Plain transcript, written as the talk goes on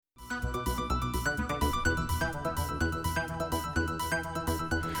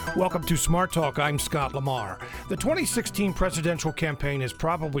Welcome to Smart Talk. I'm Scott Lamar. The 2016 presidential campaign is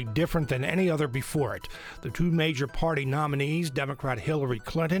probably different than any other before it. The two major party nominees, Democrat Hillary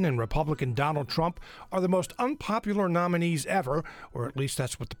Clinton and Republican Donald Trump, are the most unpopular nominees ever, or at least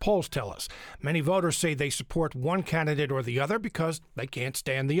that's what the polls tell us. Many voters say they support one candidate or the other because they can't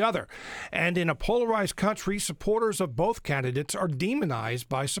stand the other. And in a polarized country, supporters of both candidates are demonized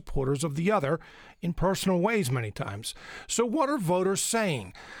by supporters of the other in personal ways many times. So what are voters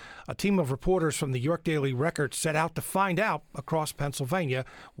saying? A team of reporters from the York Daily Record set out to find out across Pennsylvania,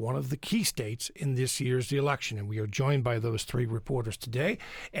 one of the key states in this year's election. And we are joined by those three reporters today.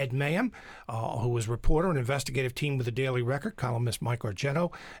 Ed Mayhem, who is reporter and investigative team with the Daily Record, columnist Mike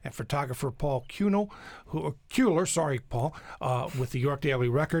Argento, and photographer Paul Kuehler, with the York Daily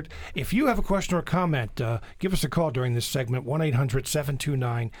Record. If you have a question or comment, give us a call during this segment,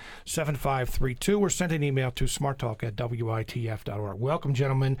 1-800-729-7532, or send an email to smarttalk@witf.org. Welcome,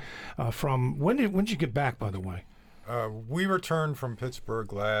 gentlemen. From when did you get back, by the way? We returned from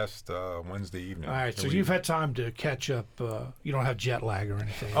Pittsburgh last Wednesday evening. All right, so you've had time to catch up. You don't have jet lag or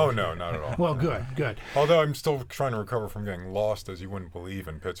anything. Oh, no, not at all. Well, good. Although I'm still trying to recover from getting lost, as you wouldn't believe,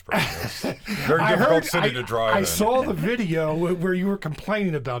 in Pittsburgh. It's a very difficult city to drive in. I saw the video where you were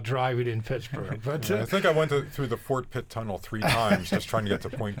complaining about driving in Pittsburgh. But I think I went through the Fort Pitt Tunnel 3 times just trying to get to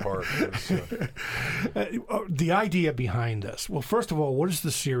Point Park. The idea behind this. Well, first of all, what is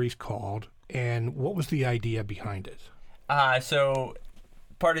the series called? And what was the idea behind it? So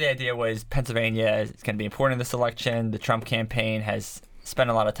part of the idea was Pennsylvania is going to be important in this election. The Trump campaign has spent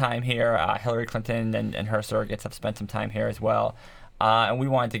a lot of time here. Hillary Clinton and her surrogates have spent some time here as well. And we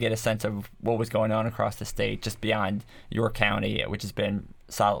wanted to get a sense of what was going on across the state, just beyond York County, which has been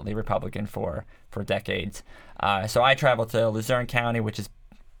solidly Republican for decades. So I traveled to Luzerne County, which has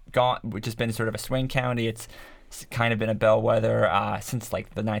been sort of a swing county. It's kind of been a bellwether since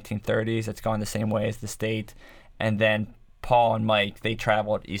like the 1930s. It's gone the same way as the state. And then Paul and Mike, they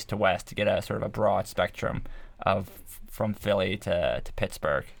traveled east to west to get a sort of a broad spectrum from Philly to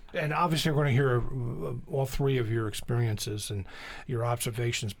Pittsburgh. And obviously we're going to hear all three of your experiences and your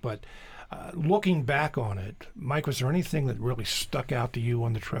observations. But looking back on it, Mike, was there anything that really stuck out to you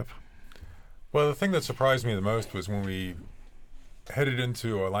on the trip? Well, the thing that surprised me the most was when we headed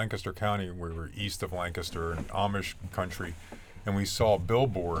into Lancaster County, where we're east of Lancaster in Amish country, and we saw a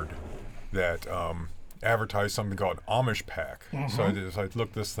billboard that advertised something called Amish PAC. Mm-hmm. So I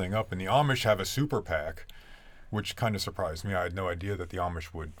looked this thing up, and the Amish have a super PAC, which kind of surprised me. I had no idea that the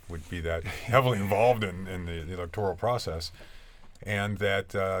Amish would be that heavily involved in the electoral process, and that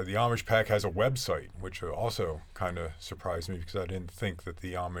the Amish PAC has a website, which also kind of surprised me because I didn't think that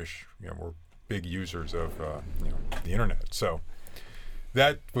the Amish were big users of the internet. So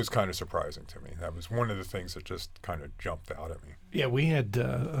that was kind of surprising to me. That was one of the things that just kind of jumped out at me. Yeah, we had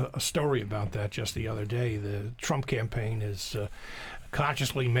a story about that just the other day. The Trump campaign is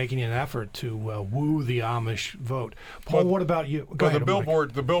consciously making an effort to woo the Amish vote. Paul, what about you? Go ahead,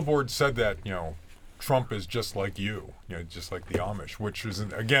 the billboard said that Trump is just like you, just like the Amish, which is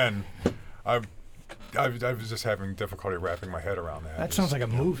again, I was just having difficulty wrapping my head around that. That sounds like a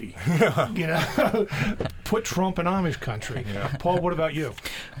movie. Put Trump in Amish country. Yeah. Paul, what about you?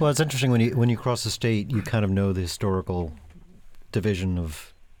 Well, it's interesting when you cross the state, you kind of know the historical division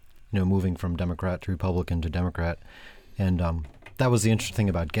of moving from Democrat to Republican to Democrat, and that was the interesting thing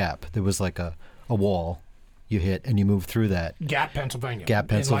about Gap. There was like a wall you hit, and you moved through that. Gap, Pennsylvania. In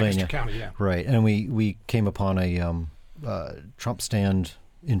Lancaster County, yeah. Right, and we came upon a Trump stand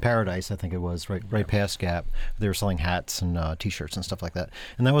in Paradise, I think it was, right past Gap. They were selling hats and T-shirts and stuff like that.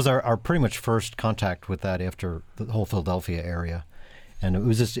 And that was our pretty much first contact with that after the whole Philadelphia area. And it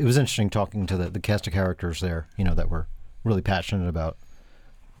was interesting talking to the cast of characters there, that were really passionate about,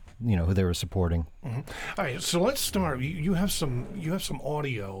 who they were supporting. Mm-hmm. All right, so let's start. You have some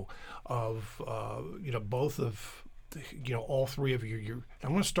audio of both of all three of you.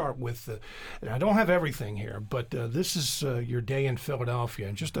 I'm going to start with and I don't have everything here, but this is your day in Philadelphia,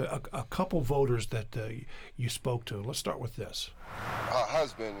 and just a couple voters that you spoke to. Let's start with this. Her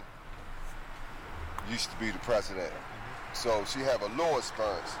husband used to be the president, so she have a low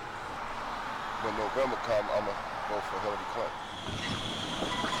experience. When November come, I'm going to vote for Hillary Clinton.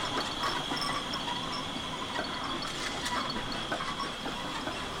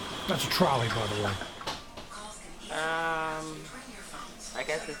 That's a trolley, by the way. I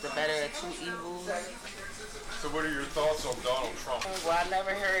guess it's the better of two evils. So what are your thoughts on Donald Trump? Well, I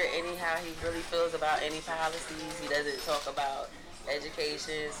never heard how he really feels about any policies. He doesn't talk about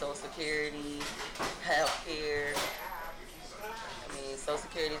education, Social Security, health care. I mean, Social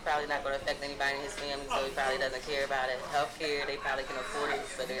Security is probably not going to affect anybody in his family, so he probably doesn't care about it. Healthcare, they probably can afford it,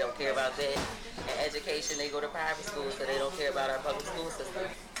 so they don't care about that. And education, they go to private schools, so they don't care about our public school system.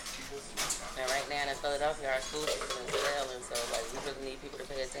 And right now in Philadelphia, our school system is failing, so like we really need people to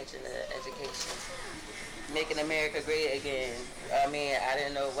pay attention to education. Making America great again. I mean, I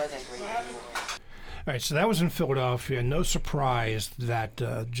didn't know it wasn't great anymore. All right, so that was in Philadelphia. No surprise that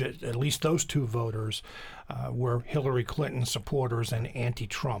at least those two voters were Hillary Clinton supporters and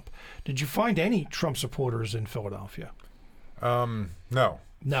anti-Trump. Did you find any Trump supporters in Philadelphia? No.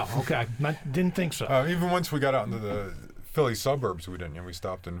 No, okay. Didn't think so. Even once we got out into the Philly suburbs, we didn't. We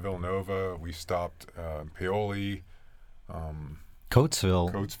stopped in Villanova. We stopped Paoli.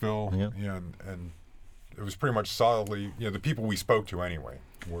 Coatesville. Yeah. And it was pretty much solidly, the people we spoke to anyway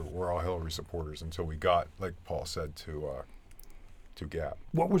were all Hillary supporters until we got, like Paul said, to Gap.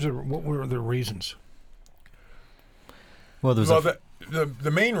 What were the reasons? Well,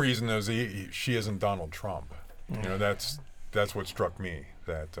 the main reason is she isn't Donald Trump. That's what struck me.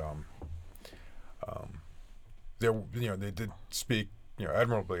 That they did speak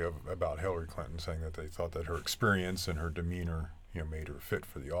admirably about Hillary Clinton, saying that they thought that her experience and her demeanor made her fit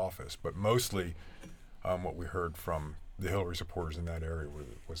for the office. But mostly, what we heard from the Hillary supporters in that area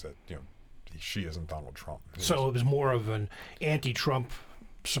was that she isn't Donald Trump. So it was more of an anti-Trump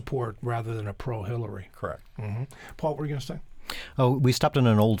support rather than a pro-Hillary. Correct. Mm-hmm. Paul, what were you going to say? Oh, we stopped in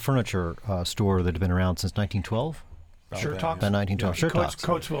an old furniture store that had been around since 1912. Sure Talks? The 1912 Sure Talks.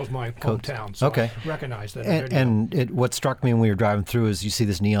 Coatesville's my hometown, so okay. I recognize that. And what struck me when we were driving through is you see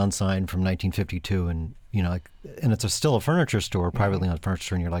this neon sign from 1952, and and it's still a furniture store, privately owned furniture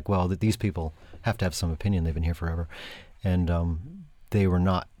store, and you're like, well, these people have to have some opinion. They've been here forever, and they were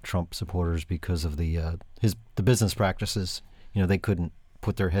not Trump supporters because of the business practices. They couldn't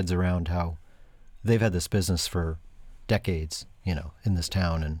put their heads around how they've had this business for decades, in this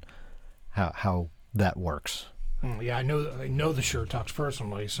town, and how that works. Yeah, I know the Sure Talks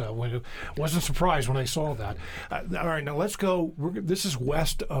personally, so I wasn't surprised when I saw that. All right, now let's go. This is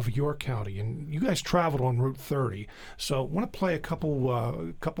west of York County, and you guys traveled on Route 30. So I want to play a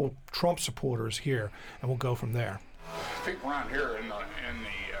couple Trump supporters here, and we'll go from there. People around here in the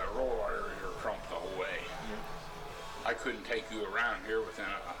rural area are Trump the whole way. I couldn't take you around here within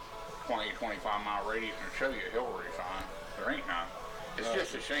a 20, 25-mile radius and show you a Hillary sign. There ain't none. It's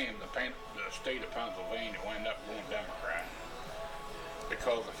just a shame the state of Pennsylvania will end up going Democrat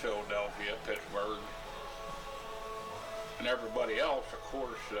because of Philadelphia, Pittsburgh, and everybody else. Of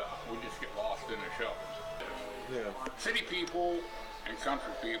course, we just get lost in the shuffle. Yeah. City people and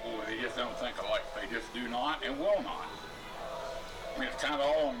country people, they just don't think alike. They just do not and will not. I mean, it's kind of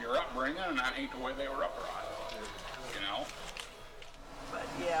all on your upbringing, and that ain't the way they were upright. But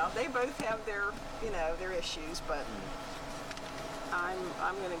yeah, they both have their issues, but I'm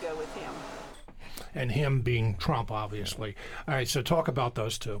going to go with him. And him being Trump, obviously. All right, so talk about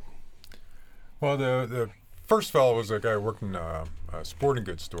those two. Well, the first fellow was a guy who worked in a sporting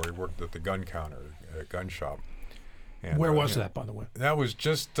goods store. He worked at the gun counter at a gun shop. And, where was that, by the way? That was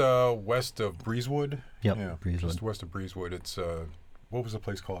just west of Breezewood. Yep, yeah, Breezewood. Just west of Breezewood. It's what was the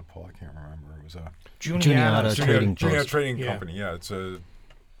place called, Paul? I can't remember. It was a Juniata Trading Company. Yeah, it's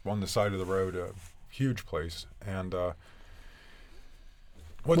on the side of the road, a huge place. And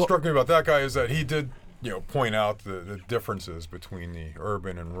what struck me about that guy is that he did, point out the differences between the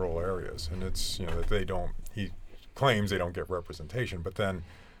urban and rural areas, and it's that he claims they don't get representation, but then,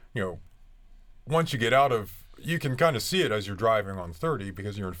 once you get out of, you can kind of see it as you're driving on 30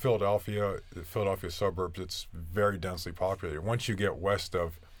 because you're in Philadelphia, the Philadelphia suburbs. It's very densely populated. Once you get west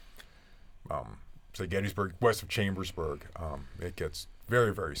of, say Gettysburg, west of Chambersburg, it gets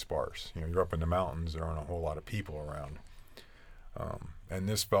very, very sparse. You're up in the mountains. There aren't a whole lot of people around. And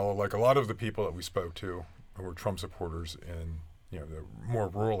this fellow, like a lot of the people that we spoke to who were Trump supporters in the more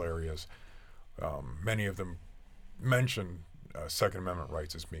rural areas, many of them mentioned Second Amendment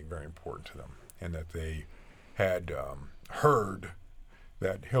rights as being very important to them, and that they had heard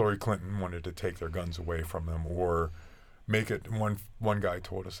that Hillary Clinton wanted to take their guns away from them or make it. One guy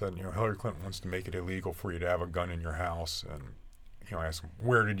told us that Hillary Clinton wants to make it illegal for you to have a gun in your house, and I asked him,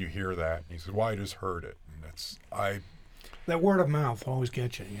 where did you hear that? And he said, well, I just heard it. And that word of mouth always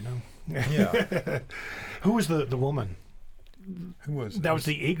gets you, Yeah. Who was the woman? Who was that? Was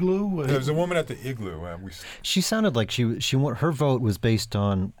the Igloo? There was a woman at the Igloo. She sounded like she her vote was based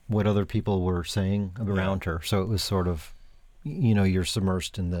on what other people were saying around her. So it was sort of, you're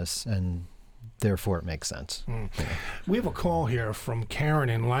submersed in this, and therefore it makes sense. Mm. We have a call here from Karen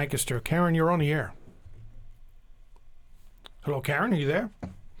in Lancaster. Karen, you're on the air. Hello, Karen. Are you there?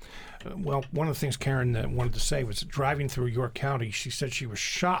 Well, one of the things Karen wanted to say was driving through York County, she said she was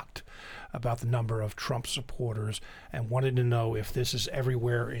shocked about the number of Trump supporters and wanted to know if this is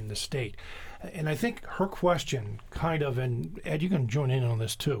everywhere in the state. And I think her question kind of, and Ed, you can join in on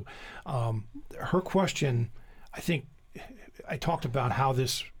this too. Her question, I think, I talked about how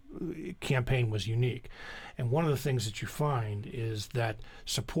this campaign was unique. And one of the things that you find is that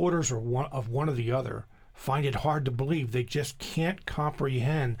supporters of one or the other find it hard to believe. They just can't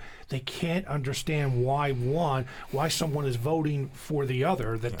comprehend. They can't understand why someone is voting for the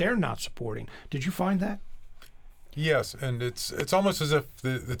other that they're not supporting. Did you find that? Yes, and it's almost as if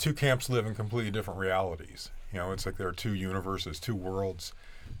the two camps live in completely different realities. It's like there are two universes, two worlds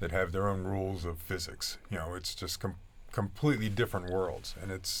that have their own rules of physics. It's just completely different worlds,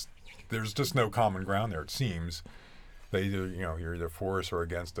 and there's just no common ground there. It seems they either you're either for us or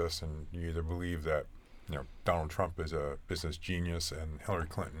against us, and you either believe that Donald Trump is a business genius and Hillary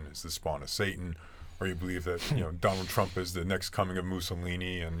Clinton is the spawn of Satan, or you believe that Donald Trump is the next coming of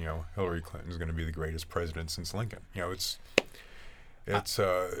Mussolini and Hillary Clinton is going to be the greatest president since Lincoln. It's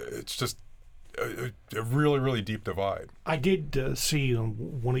just a really, really deep divide. I did see on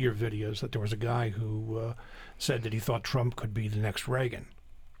one of your videos that there was a guy who said that he thought Trump could be the next Reagan.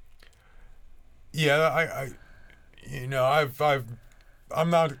 Yeah, I'm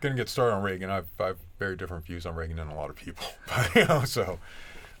not going to get started on Reagan. I've very different views on Reagan than a lot of people, so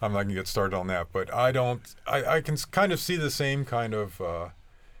I'm not going to get started on that. But I can kind of see the same kind of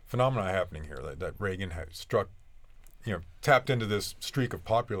phenomena happening here. That Reagan had tapped into this streak of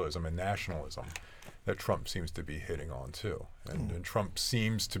populism and nationalism that Trump seems to be hitting on too, and Trump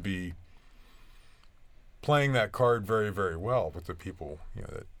seems to be playing that card very, very well with the people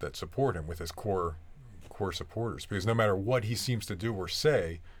that support him, with his core supporters, because no matter what he seems to do or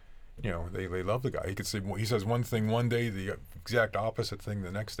say, they love the guy. He says one thing one day, the exact opposite thing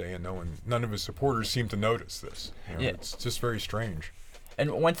the next day, and none of his supporters seem to notice this. It's just very strange. And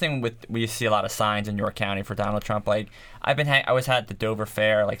one thing we see a lot of signs in York County for Donald Trump. Like I was at the Dover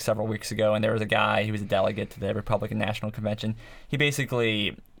Fair like several weeks ago, and there was a guy. He was a delegate to the Republican National Convention. He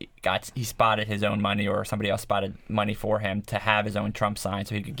basically spotted his own money, or somebody else spotted money for him to have his own Trump sign,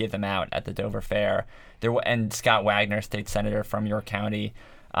 so he could give them out at the Dover Fair. And Scott Wagner, state senator from York County,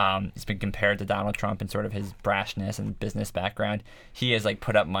 he's been compared to Donald Trump in sort of his brashness and business background. He has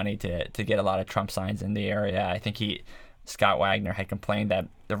put up money to get a lot of Trump signs in the area. I think Scott Wagner had complained that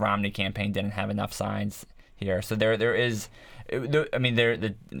the Romney campaign didn't have enough signs here. So there is,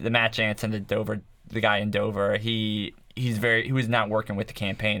 the Matt Jansen, the guy in Dover, he was not working with the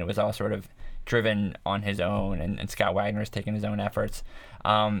campaign. It was all sort of driven on his own, and Scott Wagner is taking his own efforts.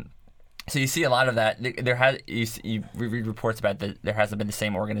 So you see a lot of that. You read reports about that there hasn't been the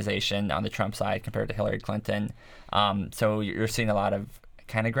same organization on the Trump side compared to Hillary Clinton. So you're seeing a lot of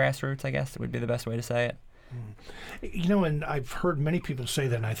kind of grassroots, I guess would be the best way to say it. And I've heard many people say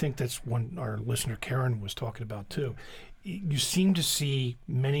that, and I think that's what our listener Karen was talking about too. You seem to see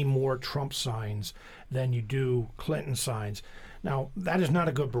many more Trump signs than you do Clinton signs. Now, that is not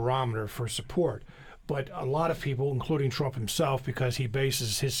a good barometer for support, but a lot of people, including Trump himself, because he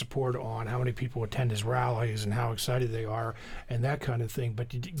bases his support on how many people attend his rallies and how excited they are and that kind of thing.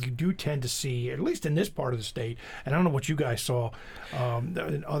 But you do tend to see, at least in this part of the state, and I don't know what you guys saw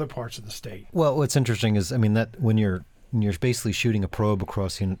in other parts of the state. Well, what's interesting is, that when you're basically shooting a probe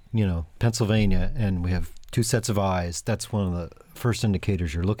across, Pennsylvania, and we have two sets of eyes, that's one of the first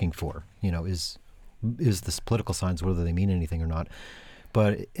indicators you're looking for, is this political signs, whether they mean anything or not.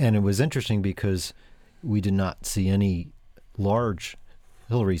 And it was interesting because we did not see any large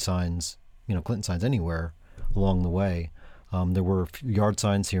Hillary signs, Clinton signs anywhere along the way. There were yard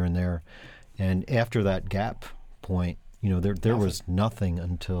signs here and there. And after that gap point, there was nothing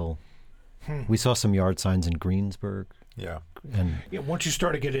until we saw some yard signs in Greensburg. Yeah. And once you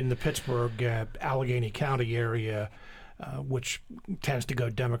start to get in the Pittsburgh, Allegheny County area, which tends to go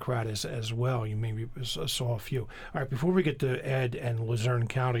Democrat as well. You maybe saw a few. All right, before we get to Ed and Luzerne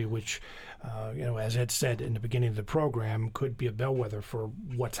County, which, as Ed said in the beginning of the program, could be a bellwether for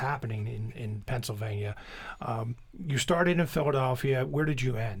what's happening in Pennsylvania. You started in Philadelphia. Where did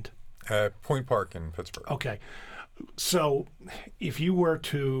you end? Point Park in Pittsburgh. Okay. So if you were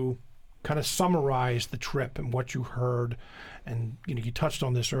to kind of summarize the trip and what you heard, and you touched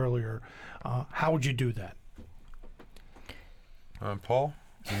on this earlier, how would you do that? Paul,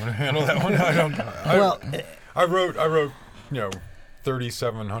 do you want to handle that one? I wrote,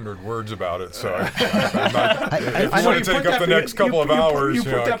 3,700 words about it, so I'm not, if you want to take up the next couple of you hours,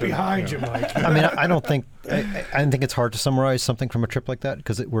 put that behind you, Mike. I mean, I don't think I think it's hard to summarize something from a trip like that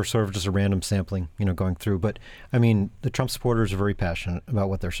because we're sort of just a random sampling, going through. But I mean, the Trump supporters are very passionate about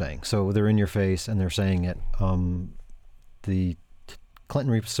what they're saying, so they're in your face and they're saying it. The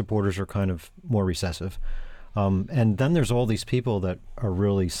Clinton supporters are kind of more recessive, and then there's all these people that are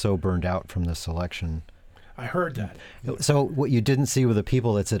really so burned out from this election. I heard that. So what you didn't see were the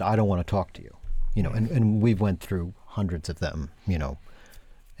people that said, "I don't want to talk to you," and we've went through hundreds of them,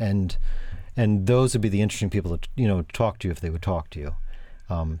 and those would be the interesting people to talk to you if they would talk to you,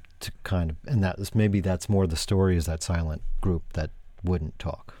 to kind of, and that's more the story is that silent group that wouldn't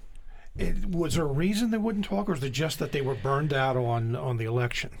talk. Was there a reason they wouldn't talk, or was it just that they were burned out on the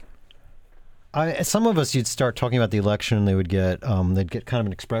election? Some of us, you'd start talking about the election, and they'd get kind of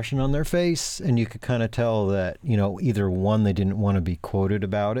an expression on their face, and you could kind of tell that either one, they didn't want to be quoted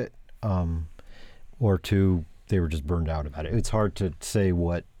about it, or two, they were just burned out about it. It's hard to say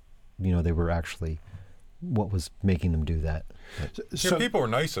what they were actually, what was making them do that. So people were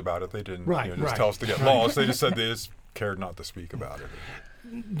nice about it. They didn't just tell us to get lost. They just said they just cared not to speak about it.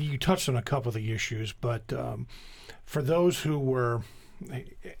 You touched on a couple of the issues, but for those who were,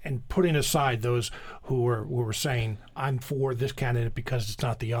 and putting aside those who were saying, I'm for this candidate because it's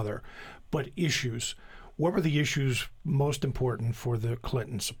not the other, but issues, what were the issues most important for the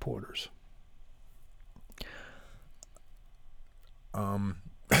Clinton supporters?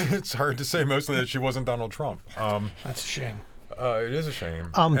 It's hard to say, mostly that she wasn't Donald Trump. That's a shame. It is a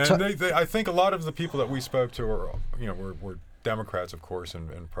shame. I think a lot of the people that we spoke to were Democrats, of course,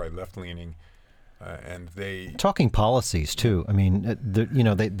 and probably left-leaning, and they talking policies too. I mean,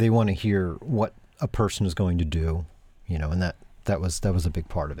 they want to hear what a person is going to do, and that was a big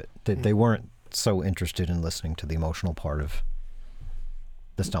part of it. They weren't so interested in listening to the emotional part of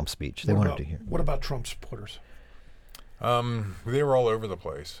the stump speech. They wanted to hear. What about Trump supporters? They were all over the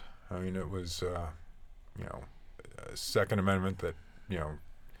place. I mean, it was Second Amendment that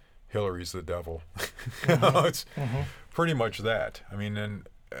Hillary's the devil. It's pretty much that. I mean, and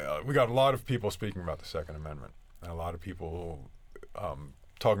we got a lot of people speaking about the Second Amendment, and a lot of people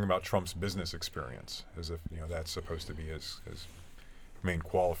talking about Trump's business experience, as if that's supposed to be his main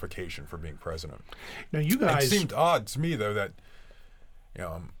qualification for being president. Now, you guys, it seemed odd to me, though, that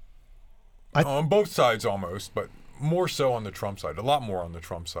on both sides almost, but more so on the Trump side, a lot more on the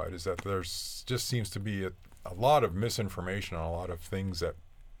Trump side, is that there's just seems to be a lot of misinformation on a lot of things that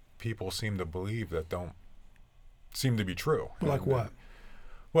people seem to believe that don't seem to be true. Like what?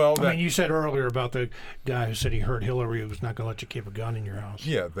 Well, I mean, you said earlier about the guy who said he heard Hillary was not going to let you keep a gun in your house.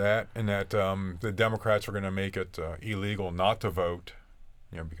 Yeah, that, and that the Democrats were going to make it illegal not to vote,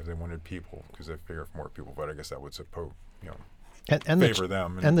 because they wanted people, because they figure if more people vote, I guess that would support, favor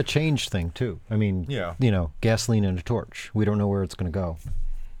them. And the change thing, too. I mean, gasoline and a torch. We don't know where it's going to go.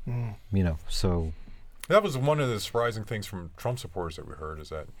 So... That was one of the surprising things from Trump supporters that we heard, is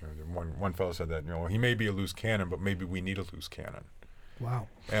that one fellow said that he may be a loose cannon, but maybe we need a loose cannon. Wow.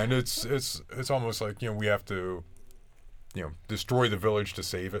 And it's almost like we have to destroy the village to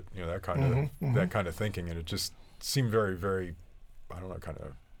save it, that kind of that kind of thinking, and it just seemed very, very, I don't know, kind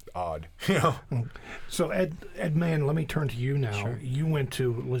of odd. So Ed Mann, let me turn to you now. Sure. You went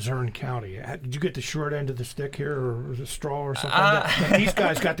to Luzerne County. Did you get the short end of the stick here, or the straw, or something? These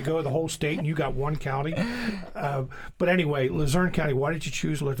guys got to go to the whole state, and you got one county. But anyway, Luzerne County. Why did you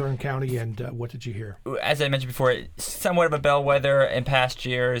choose Luzerne County, and what did you hear? As I mentioned before, somewhat of a bellwether in past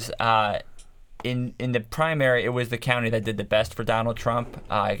years. In the primary, it was the county that did the best for Donald Trump.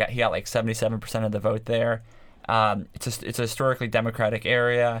 He got like 77% of the vote there. It's a historically Democratic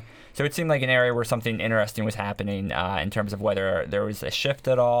area, so it seemed like an area where something interesting was happening in terms of whether there was a shift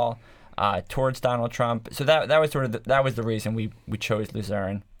at all towards Donald Trump. So that was sort of that was the reason we chose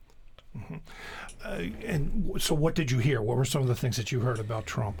Luzerne. And so, what did you hear? What were some of the things that you heard about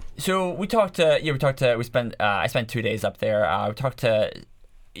Trump? So I spent 2 days up there. We talked to.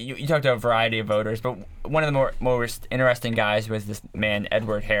 You talked to a variety of voters, but one of the most interesting guys was this man,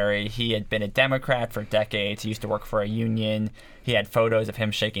 Edward Harry. He had been a Democrat for decades. He used to work for a union. He had photos of him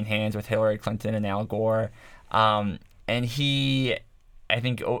shaking hands with Hillary Clinton and Al Gore. And he, I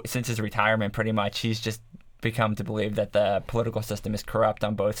think, since his retirement, pretty much, he's just become to believe that the political system is corrupt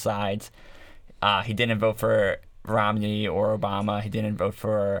on both sides. He didn't vote for Romney or Obama. He didn't vote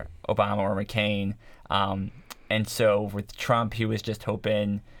for Obama or McCain. And so with Trump, he was just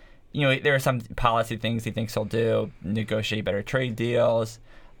hoping, there are some policy things he thinks he'll do, negotiate better trade deals,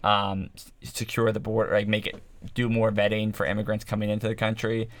 secure the border, do more vetting for immigrants coming into the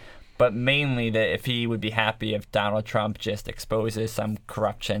country. but mainly that if he would be happy if Donald Trump just exposes some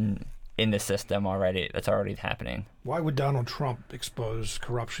corruption in the system that's already happening. Why would Donald Trump expose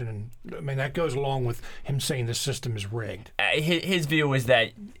corruption? And I mean, that goes along with him saying the system is rigged. His view was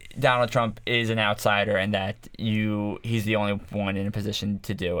that Donald Trump is an outsider and that he's the only one in a position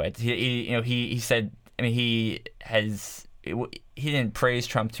to do it. He said, I mean, he didn't praise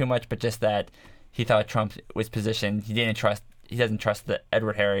Trump too much, but just that he thought Trump was positioned. He doesn't trust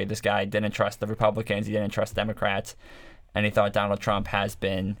Edward Harry. This guy didn't trust the Republicans. He didn't trust Democrats, and he thought Donald Trump has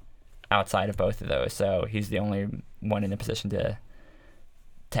been outside of both of those. So he's the only one in a position to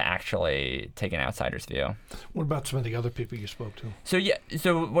actually take an outsider's view. What about some of the other people you spoke to?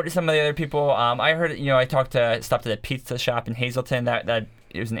 So what are some of the other people? I heard, I stopped at a pizza shop in Hazleton. That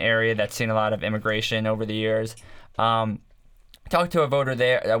it was an area that's seen a lot of immigration over the years. Talked to a voter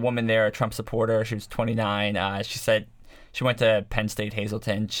there, a woman there, a Trump supporter. She was 29. She said she went to Penn State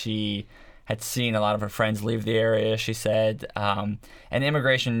Hazleton. She had seen a lot of her friends leave the area, she said. And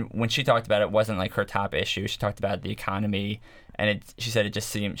immigration, when she talked about it, wasn't like her top issue. She talked about the economy, and she said it just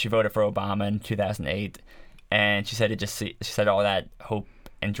seemed, she voted for Obama in 2008, and she said all that hope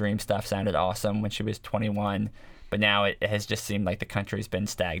and dream stuff sounded awesome when she was 21, but now it has just seemed like the country's been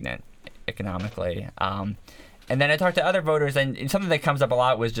stagnant economically. And then I talked to other voters, and something that comes up a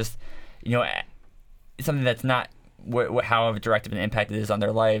lot was just, something that's not how direct of an impact it is on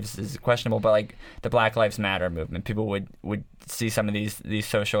their lives is questionable, but like the Black Lives Matter movement, people would see some of these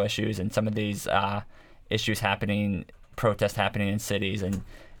social issues and some of these issues happening, protests happening in cities,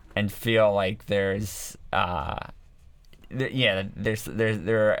 and feel like they're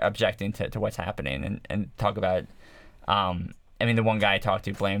objecting to what's happening and talk about. The one guy I talked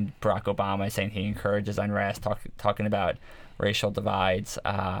to blamed Barack Obama, saying he encourages unrest, talking about racial divides.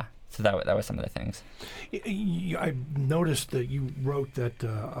 So that was some of the things. I noticed that you wrote that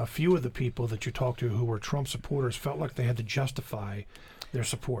a few of the people that you talked to who were Trump supporters felt like they had to justify their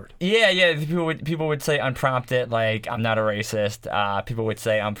support. Yeah. People would say unprompted, like, I'm not a racist. People would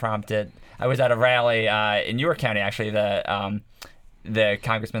say unprompted. I was at a rally in York County, actually. The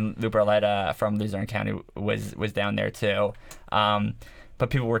Congressman Lou Barletta from Luzerne County was down there too. But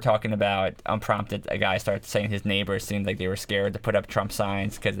people were talking about unprompted. A guy started saying his neighbors seemed like they were scared to put up Trump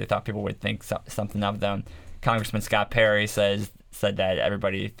signs because they thought people would think something of them. Congressman Scott Perry said that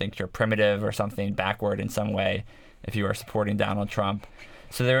everybody thinks you're primitive or something, backward in some way if you are supporting Donald Trump.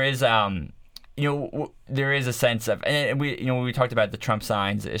 So there is, there is a sense of, and when we talked about the Trump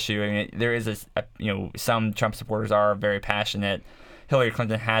signs issue, there is some Trump supporters are very passionate. Hillary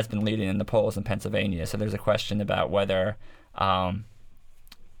Clinton has been leading in the polls in Pennsylvania, so there's a question about whether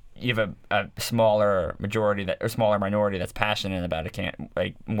you have a smaller minority that's passionate about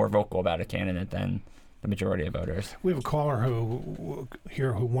more vocal about a candidate than the majority of voters. We have a caller who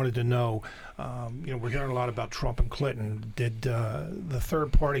wanted to know, we're hearing a lot about Trump and Clinton. Did the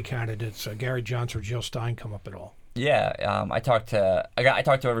third party candidates, Gary Johnson or Jill Stein, come up at all? Yeah, I talked to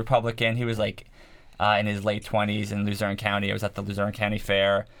a Republican. He was in his late 20s in Luzerne County. I was at the Luzerne County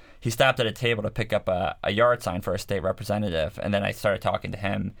Fair. He stopped at a table to pick up a yard sign for a state representative, and then I started talking to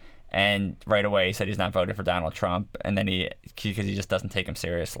him, and right away he said he's not voting for Donald Trump, and then because he just doesn't take him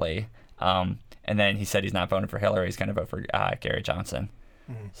seriously. And then he said he's not voting for Hillary. He's going to vote for Gary Johnson.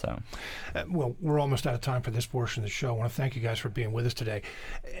 Mm-hmm. So, well, we're almost out of time for this portion of the show. I want to thank you guys for being with us today.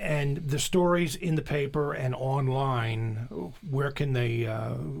 And the stories in the paper and online, where can they,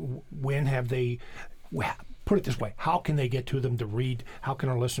 when have they, put it this way, how can they get to them to read? How can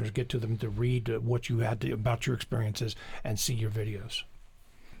our listeners get to them to read what you had about your experiences and see your videos?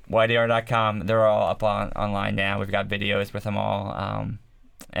 YDR.com. They're all up online now. We've got videos with them all.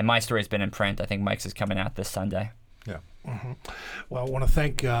 And my story's been in print. I think Mike's is coming out this Sunday. Yeah. Mm-hmm. Well, I want to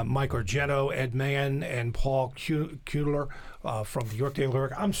thank Mike Argento, Ed Mann, and Paul Kudler from the York Daily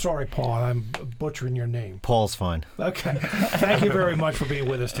Lyric. I'm sorry, Paul, I'm butchering your name. Paul's fine. Okay. Thank you very much for being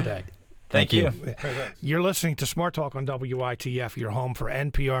with us today. Thank you. You're listening to Smart Talk on WITF, your home for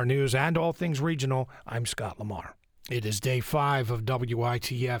NPR News and all things regional. I'm Scott Lamar. It is day 5 of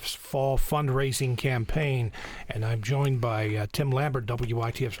WITF's fall fundraising campaign, and I'm joined by Tim Lambert,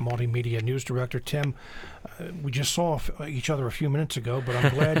 WITF's multimedia news director. Tim, we just saw each other a few minutes ago, but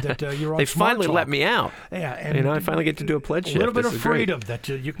I'm glad that you're on They Smart finally Talk. let me out. Yeah, and I finally get to do a pledge shift. A little bit this of freedom that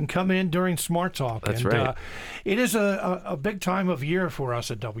you can come in during Smart Talk. That's and, right. It is a big time of year for us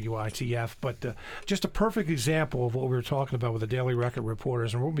at WITF, but just a perfect example of what we were talking about with the Daily Record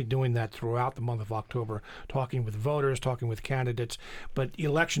reporters, and we'll be doing that throughout the month of October, talking with voters, voters, talking with candidates, but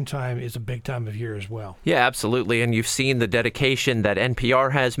election time is a big time of year as well. Yeah, absolutely. And you've seen the dedication that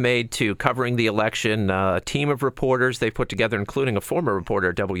NPR has made to covering the election. A team of reporters they put together, including a former reporter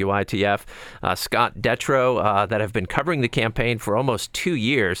at WITF, Scott Detrow, that have been covering the campaign for almost 2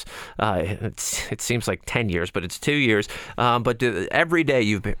 years. It seems like 10 years, but it's 2 years. But every day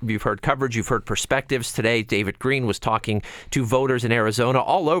you've heard coverage, you've heard perspectives. Today, David Green was talking to voters in Arizona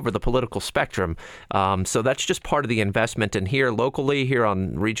all over the political spectrum. So that's just part of the investment. And here locally, here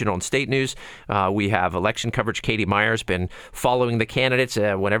on regional and state news, we have election coverage. Katie Meyer's been following the candidates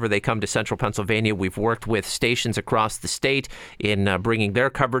whenever they come to central Pennsylvania. We've worked with stations across the state in bringing their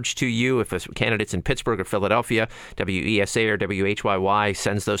coverage to you. If a candidate's in Pittsburgh or Philadelphia, WESA or WHYY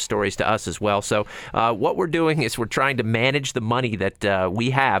sends those stories to us as well. So what we're doing is we're trying to manage the money that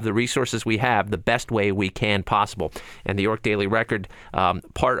we have, the resources we have, the best way we can possible. And the York Daily Record, a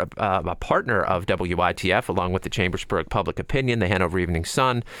partner of WITF, along with the Chambersburg Public Opinion, the Hanover Evening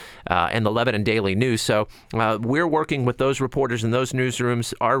Sun, and the Lebanon Daily News. So we're working with those reporters in those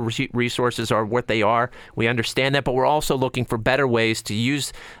newsrooms. Our resources are what they are. We understand that, but we're also looking for better ways to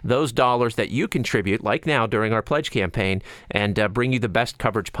use those dollars that you contribute, like now during our pledge campaign, and bring you the best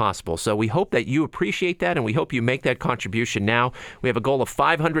coverage possible. So we hope that you appreciate that, and we hope you make that contribution now. We have a goal of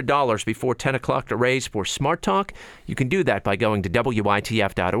 $500 before 10 o'clock to raise for Smart Talk. You can do that by going to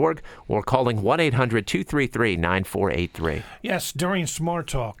WITF.org or calling 1-800-233-9483. Yes, during Smart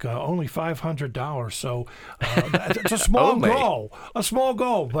Talk, only $500. So it's a small goal. A small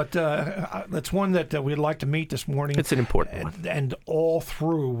goal, but it's one that we'd like to meet this morning. It's an important one. And all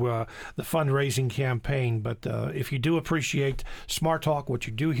through the fundraising campaign. But if you do appreciate Smart Talk, what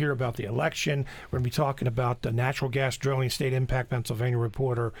you do hear about the election, we're going to be talking about natural gas drilling, State Impact Pennsylvania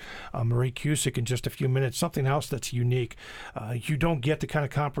reporter Marie Cusick in just a few minutes. Something else that's unique. You don't get the kind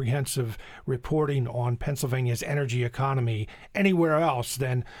of comprehensive reporting on Pennsylvania's energy economy anywhere else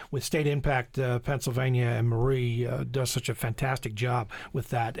than with State Impact Pennsylvania, and Marie does such a fantastic job with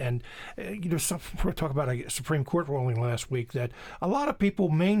that. And we're talking about a Supreme Court ruling last week that a lot of people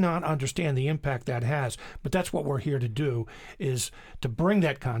may not understand the impact that has, but that's what we're here to do, is to bring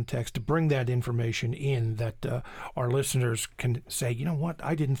that context, to bring that information in that our listeners can say, you know what,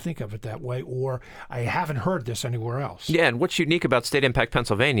 I didn't think of it that way, or I haven't heard this anywhere else. Yeah, and what's unique about State Impact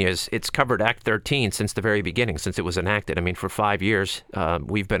Pennsylvania is it's covered Act 13 since the very beginning, since it was enacted. I mean, for 5 years,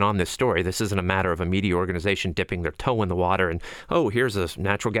 we've been on this story. This isn't a matter of a media organization dipping their toe in the water and, oh, here's a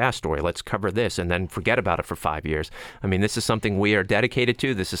natural gas story, let's cover this, and then forget about it for 5 years. I mean, this is something we are dedicated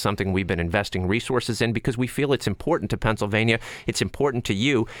to. This is something we've been investing resources in because we feel it's important to Pennsylvania. It's important to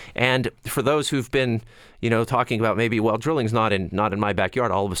you. And for those who've been, talking about maybe, well, drilling's not in my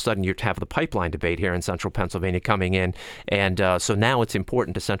backyard, all of a sudden you have the pipeline debate here in central Pennsylvania coming in. And so now it's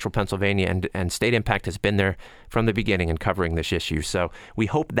important to central Pennsylvania, and State Impact has been there from the beginning in covering this issue. So we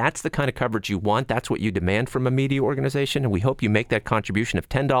hope that's the kind of coverage you want. That's what you demand from a media organization. And we hope you make that contribution of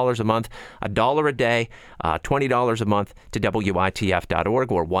 $10 a month, $1 a day, $20 a month to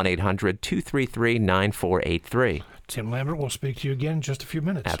WITF.org or 1-800-233-9483. Tim Lambert will speak to you again in just a few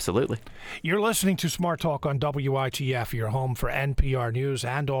minutes. Absolutely. You're listening to Smart Talk on WITF, your home for NPR News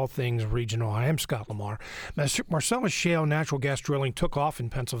and all things regional. I am Scott Lamar. Marcellus Shale natural gas drilling took off in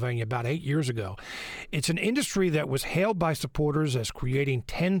Pennsylvania about 8 years ago. It's an industry that was hailed by supporters as creating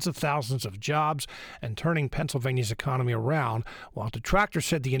tens of thousands of jobs and turning Pennsylvania's economy around, while detractors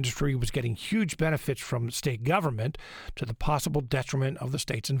said the industry was getting huge benefits from state government to the possible detriment of the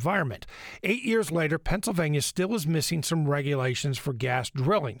state's environment. 8 years later, Pennsylvania still is missing some regulations for gas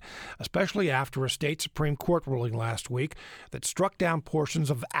drilling, especially after a state Supreme Court ruling last week that struck down portions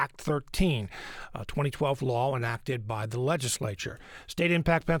of Act 13, a 2012 law enacted by the legislature. State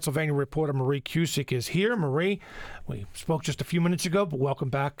Impact Pennsylvania reporter Marie Cusick is here. Marie, we spoke just a few minutes ago, but welcome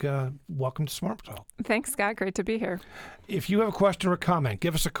back. Welcome to Smart Talk. Thanks, Scott. Great to be here. If you have a question or comment,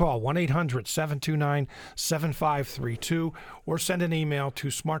 give us a call, 1-800-729-7532, or send an email to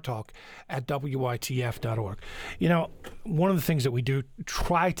smarttalk@witf.org. One of the things that we do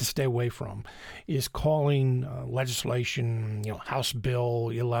try to stay away from is calling legislation, House Bill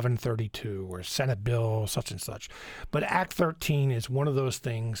 1132 or Senate Bill such and such. But Act 13 is one of those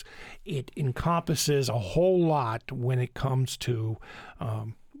things. It encompasses a whole lot when it comes to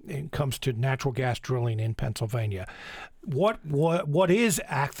natural gas drilling in Pennsylvania. What is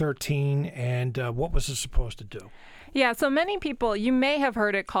Act 13, and what was it supposed to do? Yeah, so many people, you may have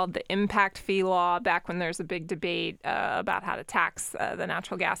heard it called the impact fee law back when there's a big debate about how to tax the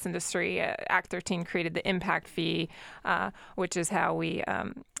natural gas industry. Act 13 created the impact fee, which is how we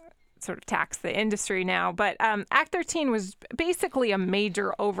sort of tax the industry now. But Act 13 was basically a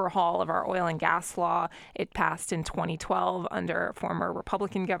major overhaul of our oil and gas law. It passed in 2012 under former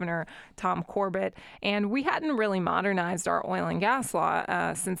Republican Governor Tom Corbett. And we hadn't really modernized our oil and gas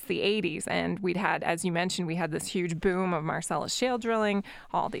law since the 80s. And we'd had, as you mentioned, we had this huge boom of Marcellus shale drilling,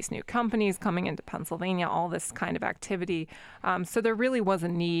 all these new companies coming into Pennsylvania, all this kind of activity. So there really was a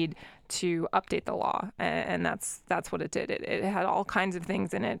need to update the law, and that's what it did. It had all kinds of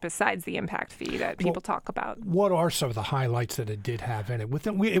things in it besides the impact fee that people talk about. What are some of the highlights that it did have in it? We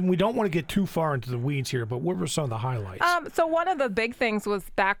don't want to get too far into the weeds here, but what were some of the highlights? So one of the big things was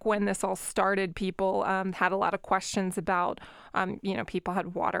back when this all started, people had a lot of questions about, people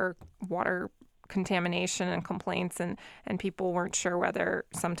had water contamination and complaints, and people weren't sure whether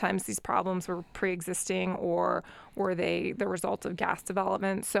sometimes these problems were pre-existing or were they the result of gas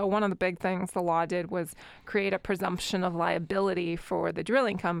development. So one of the big things the law did was create a presumption of liability for the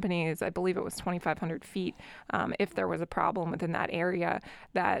drilling companies. I believe it was 2,500 feet. If there was a problem within that area,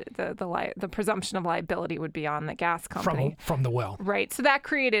 that the presumption of liability would be on the gas company. From the well. Right. So that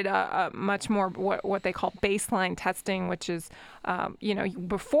created a much more what they call baseline testing, which is,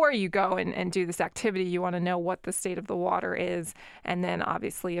 before you go and do this activity, you want to know what the state of the water is. And then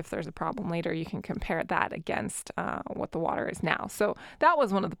obviously if there's a problem later, you can compare that against what the water is now. So that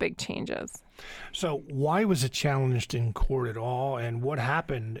was one of the big changes. So why was it challenged in court at all, and what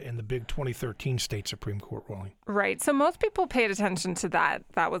happened in the big 2013 state Supreme Court ruling? Right. So most people paid attention to that.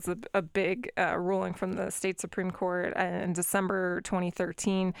 That was a big ruling from the state Supreme Court in December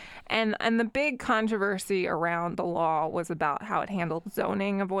 2013. And the big controversy around the law was about how it handled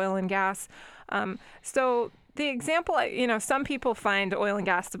zoning of oil and gas. So the example, some people find oil and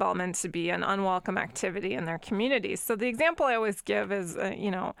gas development to be an unwelcome activity in their communities. So the example I always give is,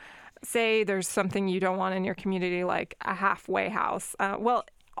 say there's something you don't want in your community, like a halfway house.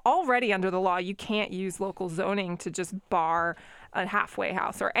 Already under the law, you can't use local zoning to just bar a halfway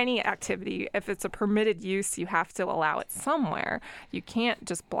house or any activity. If it's a permitted use, you have to allow it somewhere. You can't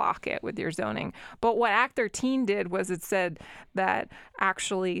just block it with your zoning. But what Act 13 did was it said that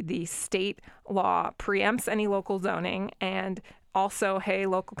actually the state law preempts any local zoning, and also, hey,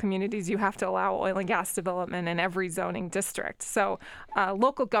 local communities, you have to allow oil and gas development in every zoning district. So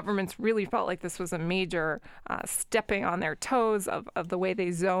local governments really felt like this was a major stepping on their toes of the way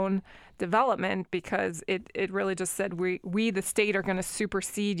they zone development, because it really just said we the state, are going to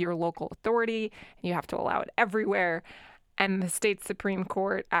supersede your local authority. You have to allow it everywhere. And the state Supreme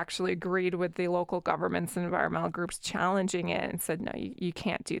Court actually agreed with the local governments and environmental groups challenging it and said, no, you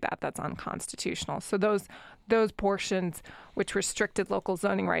can't do that. That's unconstitutional. So those portions which restricted local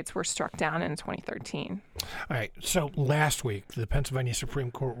zoning rights were struck down in 2013. All right. So last week, the Pennsylvania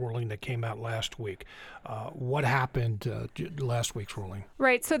Supreme Court ruling that came out last week, what happened last week's ruling?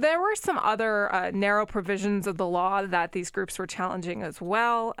 Right. So there were some other narrow provisions of the law that these groups were challenging as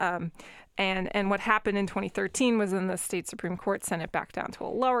well. And what happened in 2013 was in the state Supreme Court sent it back down to a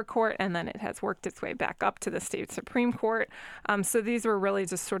lower court, and then it has worked its way back up to the state Supreme Court. So these were really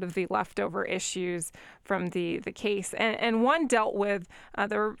just sort of the leftover issues from the case. And one dealt with,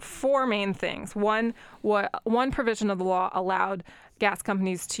 there were four main things. One provision of the law allowed gas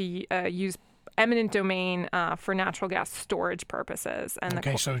companies to use eminent domain for natural gas storage purposes. And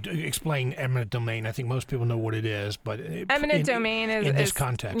so explain eminent domain. I think most people know what it is, but eminent domain is in this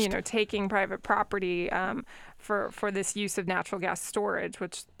context, taking private property for this use of natural gas storage,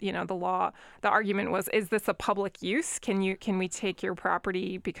 which the argument was, is this a public use? Can we take your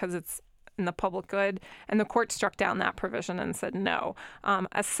property because it's in the public good? And the court struck down that provision and said no.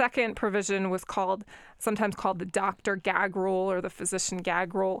 A second provision was sometimes called the doctor gag rule or the physician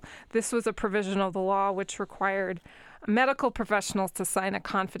gag rule. This was a provision of the law which required medical professionals to sign a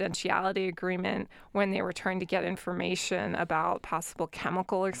confidentiality agreement when they were trying to get information about possible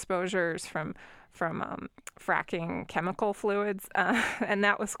chemical exposures from fracking chemical fluids. And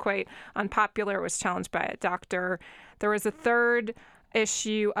that was quite unpopular. It was challenged by a doctor. There was a third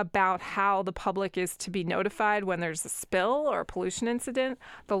issue about how the public is to be notified when there's a spill or a pollution incident.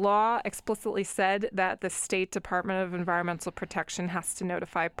 The law explicitly said that the State Department of Environmental Protection has to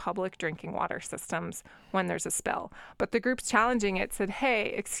notify public drinking water systems when there's a spill. But the groups challenging it said,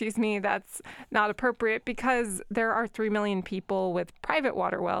 hey, excuse me, that's not appropriate because there are 3 million people with private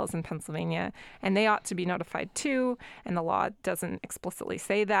water wells in Pennsylvania, and they ought to be notified too, and the law doesn't explicitly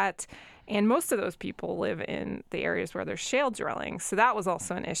say that. And most of those people live in the areas where there's shale drilling. So that was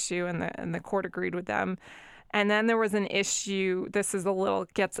also an issue, and the court agreed with them. And then there was an issue, this is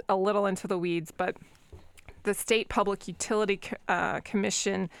gets a little into the weeds, but the State Public Utility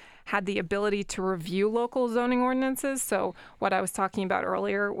Commission had the ability to review local zoning ordinances. So what I was talking about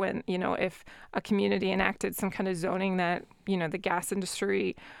earlier, when, if a community enacted some kind of zoning that, the gas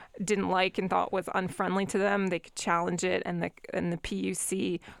industry didn't like and thought was unfriendly to them, they could challenge it, and the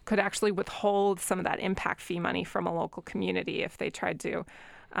PUC could actually withhold some of that impact fee money from a local community if they tried to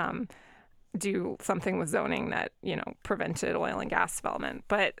do something with zoning that, prevented oil and gas development.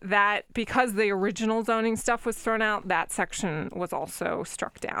 But that, because the original zoning stuff was thrown out, that section was also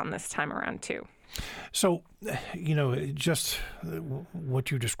struck down this time around too. So, just what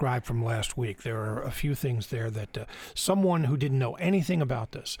you described from last week, there are a few things there that someone who didn't know anything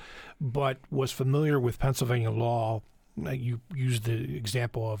about this, but was familiar with Pennsylvania law, you used the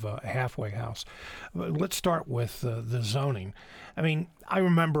example of a halfway house. Let's start with the zoning. I mean, I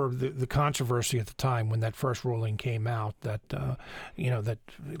remember the controversy at the time when that first ruling came out that, that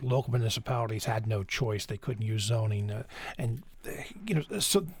local municipalities had no choice. They couldn't use zoning.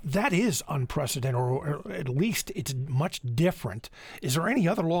 So that is unprecedented, or at least it's much different. Is there any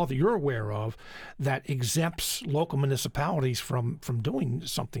other law that you're aware of that exempts local municipalities from doing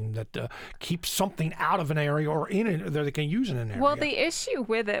something that keeps something out of an area or in it that they can use in an area? Well, the issue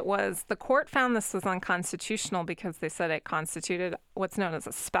with it was the court found this was unconstitutional because they said it constituted what's known as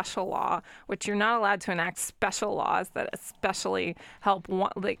a special law, which you're not allowed to enact special laws that especially help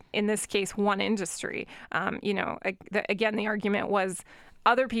one, like in this case, one industry. Again, the argument was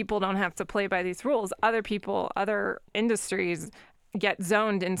other people don't have to play by these rules. Other industries get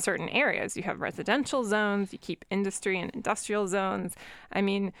zoned in certain areas. You have residential zones, you keep industry and industrial zones. I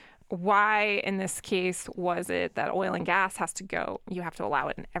mean, why in this case was it that oil and gas has to go? You have to allow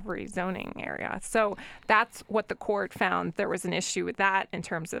it in every zoning area. So that's what the court found. There was an issue with that in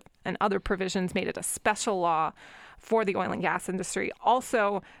terms of, and other provisions made it a special law for the oil and gas industry.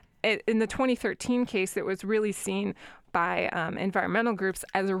 Also, in the 2013 case, it was really seen by environmental groups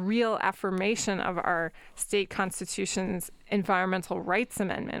as a real affirmation of our state constitution's Environmental Rights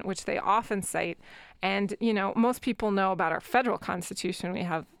Amendment, which they often cite. And, most people know about our federal constitution. We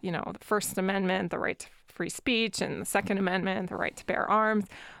have, the First Amendment, the right to free speech, and the Second Amendment, the right to bear arms.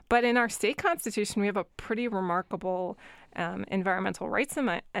 But in our state constitution, we have a pretty remarkable Environmental Rights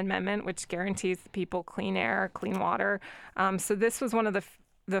Amendment, which guarantees people clean air, clean water. So this was one of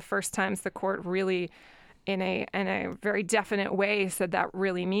the first times the court really, in a very definite way, said that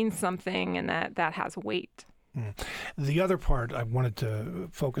really means something and that has weight. The other part I wanted to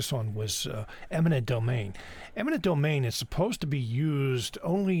focus on was eminent domain. Eminent domain is supposed to be used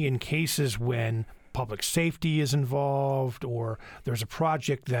only in cases when public safety is involved or there's a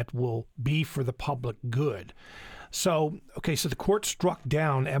project that will be for the public good. So the court struck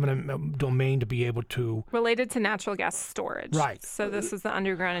down eminent domain to be able to... Related to natural gas storage. Right. So this is the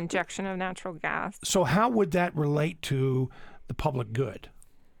underground injection of natural gas. So how would that relate to the public good?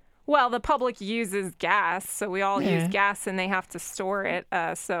 Well, the public uses gas, so we all use gas and they have to store it.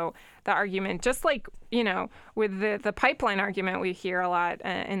 So the argument, just like, with the pipeline argument we hear a lot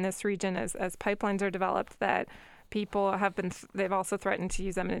in this region as pipelines are developed, that people they've also threatened to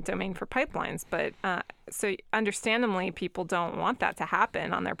use eminent domain for pipelines. But so understandably, people don't want that to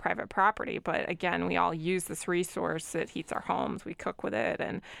happen on their private property. But again, we all use this resource. It heats our homes. We cook with it,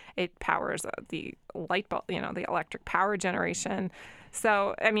 and it powers the light bulb, the electric power generation.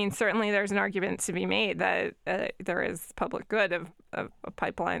 So, I mean, certainly there's an argument to be made that there is public good of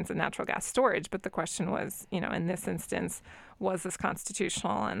pipelines and natural gas storage. But the question was, in this instance, was this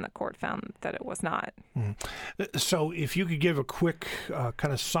constitutional? And the court found that it was not. So if you could give a quick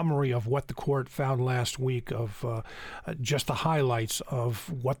kind of summary of what the court found last week of just the highlights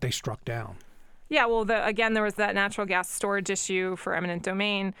of what they struck down. Yeah, well, again, there was that natural gas storage issue for eminent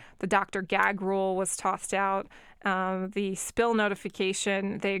domain. The Dr. Gag rule was tossed out. The spill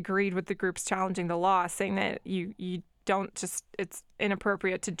notification, they agreed with the groups challenging the law, saying that you don't just, it's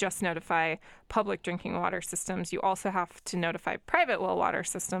inappropriate to just notify public drinking water systems. You also have to notify private well water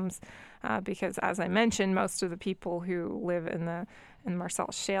systems because, as I mentioned, most of the people who live in the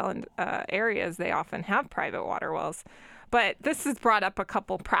Marcellus Shale areas, they often have private water wells. But this has brought up a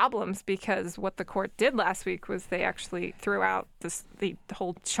couple problems because what the court did last week was they actually threw out the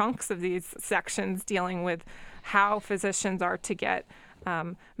whole chunks of these sections dealing with how physicians are to get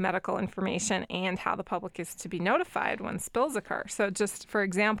medical information and how the public is to be notified when spills occur. So just for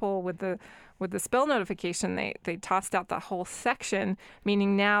example, with the spill notification, they tossed out the whole section,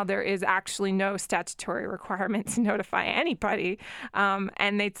 meaning now there is actually no statutory requirement to notify anybody.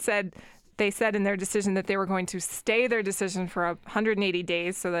 And they said they said in their decision that they were going to stay their decision for 180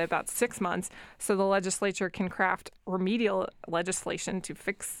 days, so that about 6 months, so the legislature can craft remedial legislation to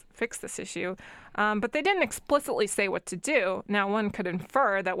fix this issue. But they didn't explicitly say what to do. Now, one could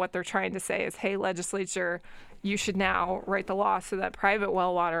infer that what they're trying to say is, hey, legislature, you should now write the law so that private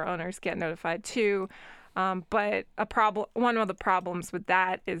well water owners get notified too. But one of the problems with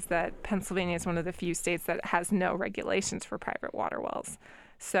that is that Pennsylvania is one of the few states that has no regulations for private water wells.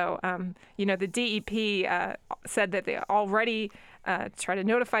 So, the DEP said that they already try to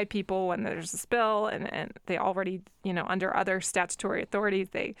notify people when there's a spill, and they already, under other statutory authorities,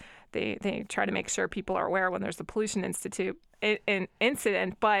 they try to make sure people are aware when there's a pollution incident.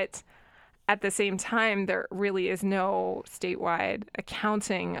 But at the same time, there really is no statewide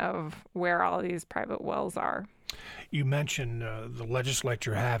accounting of where all of these private wells are. You mentioned the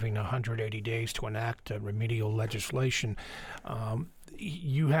legislature having 180 days to enact remedial legislation.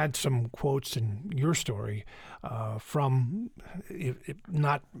 You had some quotes in your story from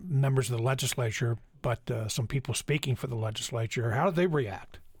not members of the legislature, but some people speaking for the legislature. How did they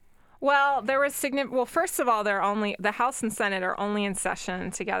react? Well, there was Well, first of all, the House and Senate are only in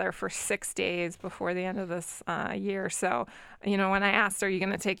session together for 6 days before the end of this year. So, when I asked, "Are you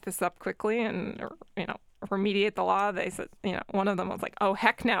going to take this up quickly and remediate the law?" They said, one of them was like, "Oh,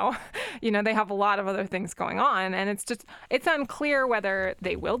 heck no." They have a lot of other things going on, and it's unclear whether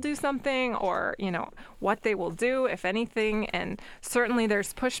they will do something or, what they will do, if anything. And certainly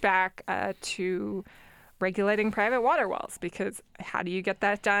there's pushback to regulating private water wells, because how do you get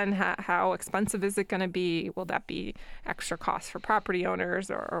that done? How expensive is it going to be? Will that be extra costs for property owners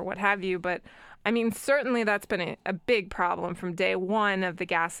or what have you? But certainly that's been a big problem from day one of the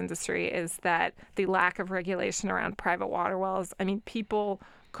gas industry, is that the lack of regulation around private water wells. People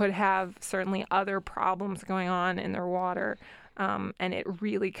could have certainly other problems going on in their water. And it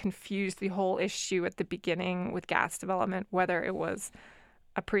really confused the whole issue at the beginning with gas development, whether it was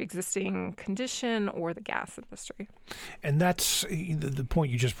a pre-existing condition or the gas industry. And that's the point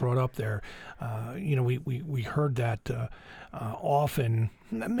you just brought up there. We heard that often,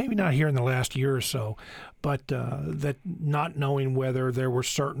 maybe not here in the last year or so, but that not knowing whether there were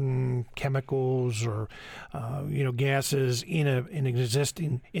certain chemicals or gases in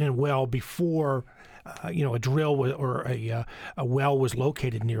a well before a drill or a well was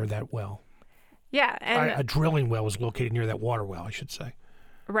located near that well. Yeah, and a drilling well was located near that water well, I should say.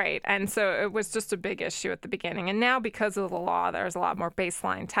 Right. And so it was just a big issue at the beginning. And now, because of the law, there's a lot more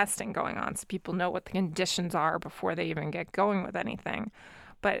baseline testing going on, so people know what the conditions are before they even get going with anything.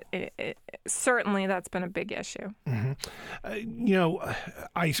 But certainly that's been a big issue. Mm-hmm.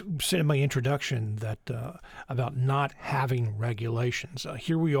 I said in my introduction that about not having regulations.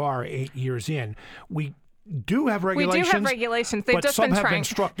 Here we are 8 years in. We do have regulations. We do have regulations. They've but just some been have trying. Been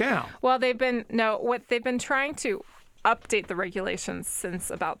struck down. Well, they've been trying to update the regulations since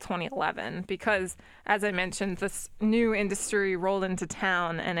about 2011, because, as I mentioned, this new industry rolled into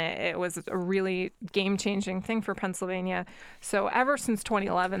town, and it was a really game-changing thing for Pennsylvania. So ever since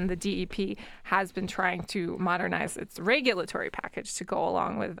 2011, the DEP has been trying to modernize its regulatory package to go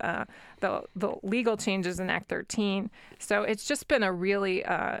along with the legal changes in Act 13. So it's just been a really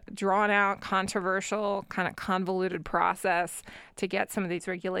drawn-out, controversial, kind of convoluted process to get some of these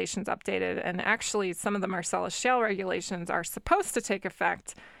regulations updated. And actually, some of the Marcellus Shale regulations are supposed to take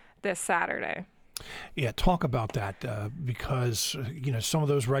effect this Saturday. Yeah, talk about that because some of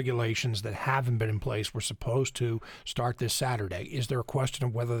those regulations that haven't been in place were supposed to start this Saturday. Is there a question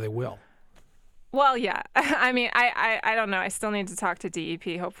of whether they will? Well, yeah. I don't know. I still need to talk to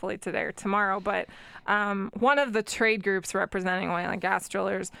DEP, hopefully today or tomorrow. But one of the trade groups representing oil and gas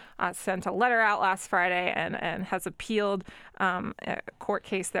drillers sent a letter out last Friday and has appealed a court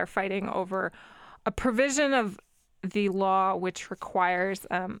case they're fighting over a provision of the law which requires,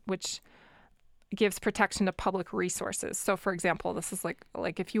 which gives protection to public resources. So, for example, this is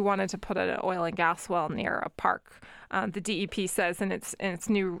like if you wanted to put an oil and gas well near a park, the DEP says in its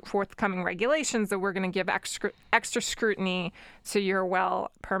new forthcoming regulations that we're going to give extra scrutiny to your well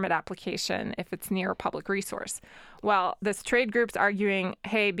permit application if it's near a public resource. Well, this trade group's arguing,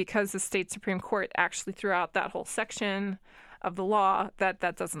 hey, because the state Supreme Court actually threw out that whole section of the law, that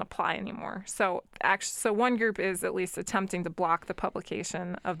doesn't apply anymore. So one group is at least attempting to block the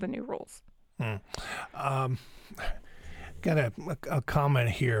publication of the new rules. Got a comment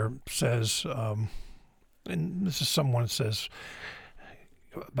here, says, and this is someone says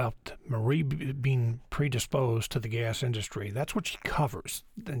about Marie being predisposed to the gas industry. That's what she covers.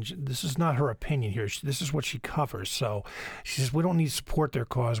 And this is not her opinion here. This is what she covers. So she says, we don't need to support their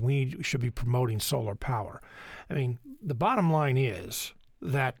cause. We should be promoting solar power. The bottom line is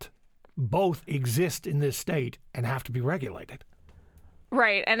that both exist in this state and have to be regulated.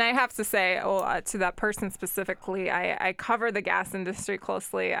 Right, and I have to say, to that person specifically, I cover the gas industry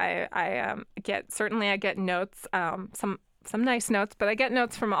closely. I get notes, some nice notes, but I get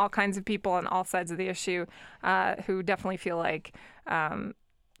notes from all kinds of people on all sides of the issue who definitely feel like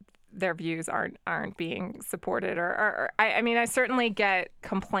their views aren't being supported. I certainly get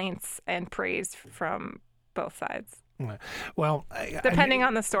complaints and praise from both sides. Well, depending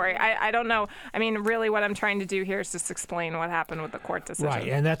on the story. I don't know. I mean, really what I'm trying to do here is just explain what happened with the court decision. Right,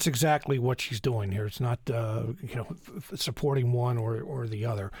 and that's exactly what she's doing here. It's not supporting one or the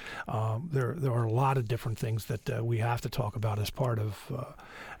other. There are a lot of different things that we have to talk about as part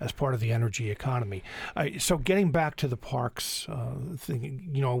of the energy economy. So getting back to the parks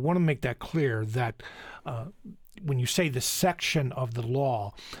thing, I want to make that clear that when you say the section of the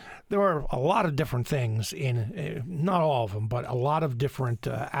law, there are a lot of different things not all of them, but a lot of different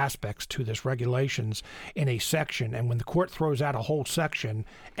aspects to this regulations in a section. And when the court throws out a whole section,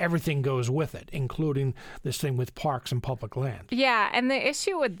 everything goes with it, including this thing with parks and public land. Yeah, and the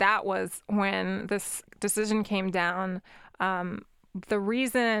issue with that was when this decision came down, the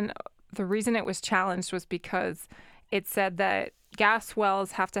reason it was challenged was because it said that gas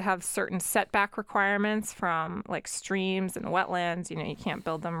wells have to have certain setback requirements from like streams and wetlands. You can't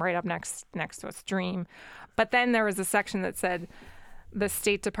build them right up next to a stream. But then there was a section that said the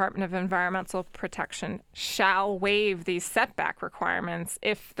State Department of Environmental Protection shall waive these setback requirements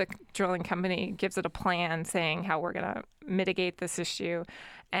if the drilling company gives it a plan saying how we're going to mitigate this issue.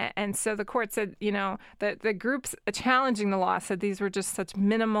 And so the court said, the groups challenging the law said these were just such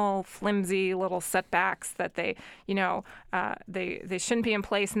minimal, flimsy little setbacks that they shouldn't be in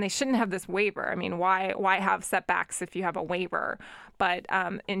place and they shouldn't have this waiver. I mean, why have setbacks if you have a waiver? But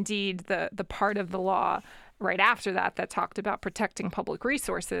indeed, the part of the law right after that talked about protecting public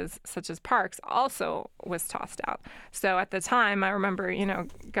resources such as parks also was tossed out. So at the time, I remember,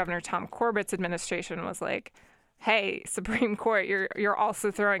 Governor Tom Corbett's administration was like, hey, Supreme Court, you're also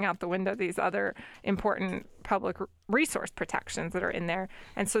throwing out the window these other important public resource protections that are in there.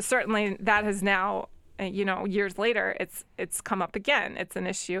 And so certainly that has now, years later, it's come up again. It's an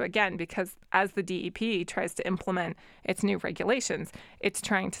issue again because as the DEP tries to implement its new regulations, it's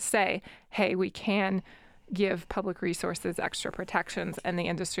trying to say, hey, we can give public resources extra protections. And the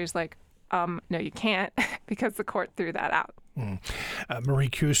industry's like, no, you can't because the court threw that out. Marie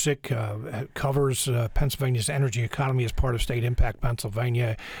Cusick covers Pennsylvania's energy economy as part of State Impact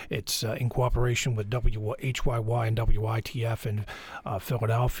Pennsylvania. It's in cooperation with WHYY and WITF in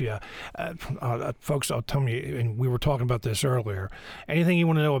Philadelphia. Folks, I'll tell you, and we were talking about this earlier, anything you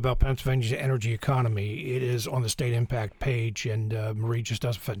want to know about Pennsylvania's energy economy, it is on the State Impact page, and Marie just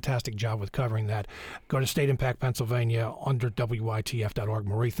does a fantastic job with covering that. Go to State Impact Pennsylvania under WITF.org.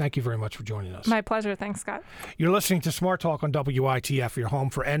 Marie, thank you very much for joining us. My pleasure. Thanks, Scott. You're listening to Smart Talk on WITF, your home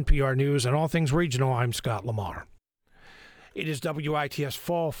for NPR News and all things regional. I'm Scott Lamar. It is WITF's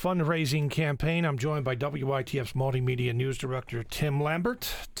fall fundraising campaign. I'm joined by WITF's multimedia news director, Tim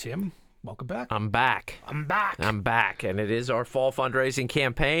Lambert. Tim, welcome back. I'm back. And it is our fall fundraising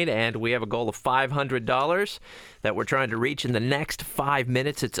campaign, and we have a goal of $500 that we're trying to reach in the next 5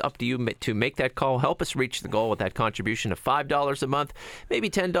 minutes. It's up to you to make that call. Help us reach the goal with that contribution of $5 a month, maybe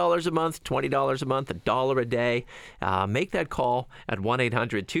 $10 a month, $20 a month, $1 a day. Make that call at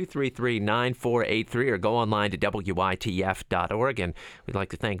 1-800-233-9483 or go online to WITF.org. And we'd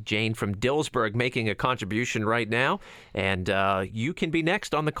like to thank Jane from Dillsburg making a contribution right now. And you can be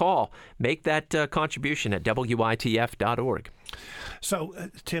next on the call. Make that contribution at WITF.org. So,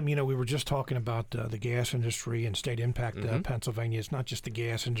 Tim, we were just talking about the gas industry and State Impact Pennsylvania. It's not just the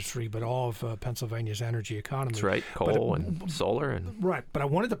gas industry, but all of Pennsylvania's energy economy. That's right, coal and solar. Right, but I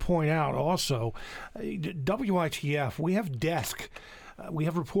wanted to point out also, WITF, we have desk. We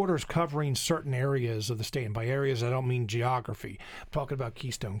have reporters covering certain areas of the state, and by areas I don't mean geography. I'm talking about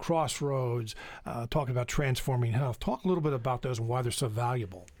Keystone Crossroads, talking about transforming health. Talk a little bit about those and why they're so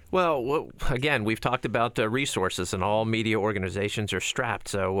valuable. Well, again, we've talked about resources, and all media organizations are strapped.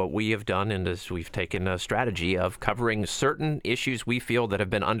 So what we have done is we've taken a strategy of covering certain issues we feel that have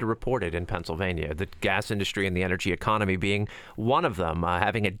been underreported in Pennsylvania, the gas industry and the energy economy being one of them,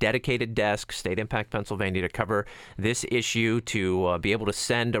 having a dedicated desk, State Impact Pennsylvania, to cover this issue, to be able to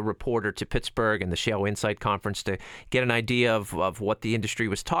send a reporter to Pittsburgh and the Shale Insight Conference to get an idea of what the industry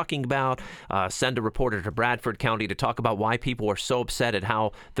was talking about, send a reporter to Bradford County to talk about why people are so upset at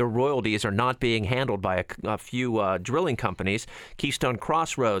how their royalties are not being handled by a few drilling companies. Keystone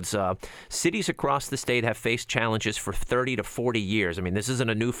Crossroads, cities across the state have faced challenges for 30 to 40 years. I mean, this isn't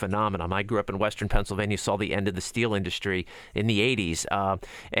a new phenomenon. I grew up in western Pennsylvania, saw the end of the steel industry in the 80s.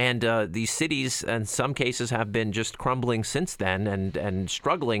 And these cities, in some cases, have been just crumbling since then and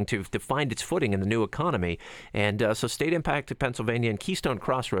struggling to find its footing in the new economy. And so State Impact of Pennsylvania and Keystone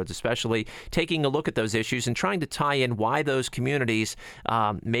Crossroads especially taking a look at those issues and trying to tie in why those communities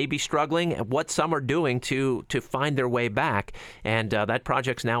may be struggling and what some are doing to find their way back. And that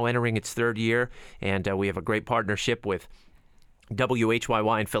project's now entering its third year, and we have a great partnership with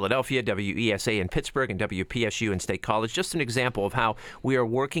WHYY in Philadelphia, WESA in Pittsburgh, and WPSU in State College. Just an example of how we are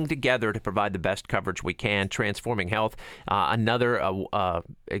working together to provide the best coverage we can, transforming health. Another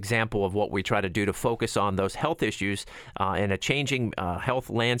example of what we try to do to focus on those health issues in a changing health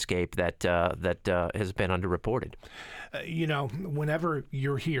landscape that has been underreported. Whenever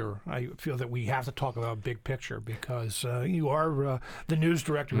you're here, I feel that we have to talk about big picture because you are the news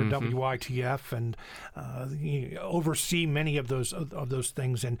director at WITF and you oversee many of those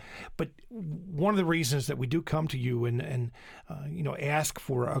things. But one of the reasons that we do come to you and ask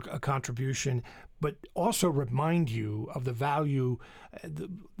for a contribution, but also remind you of the value,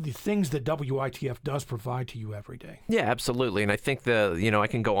 the things that WITF does provide to you every day. Yeah, absolutely. And I think I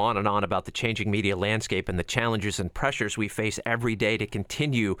can go on and on about the changing media landscape and the challenges and pressures we face every day to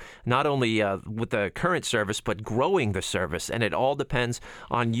continue not only with the current service, but growing the service. And it all depends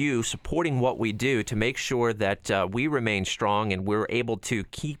on you supporting what we do to make sure that we remain strong and we're able to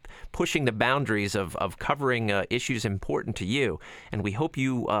keep pushing the boundaries of covering issues important to you. And we hope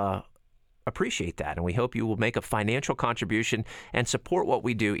you appreciate that, and we hope you will make a financial contribution and support what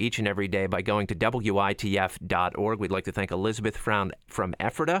we do each and every day by going to WITF.org. We'd like to thank Elizabeth from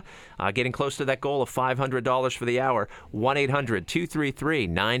Ephrata, getting close to that goal of $500 for the hour.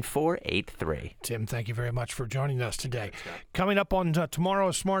 1-800-233-9483. Tim, thank you very much for joining us today. Coming up on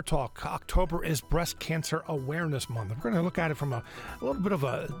tomorrow's Smart Talk, October is Breast Cancer Awareness Month. We're going to look at it from a little bit of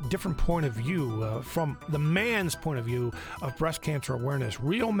a different point of view, from the man's point of view of breast cancer awareness.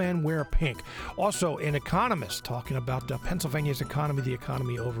 Real men wear pink. Also, an economist talking about Pennsylvania's economy, the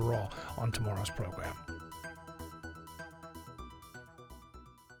economy overall, on tomorrow's program.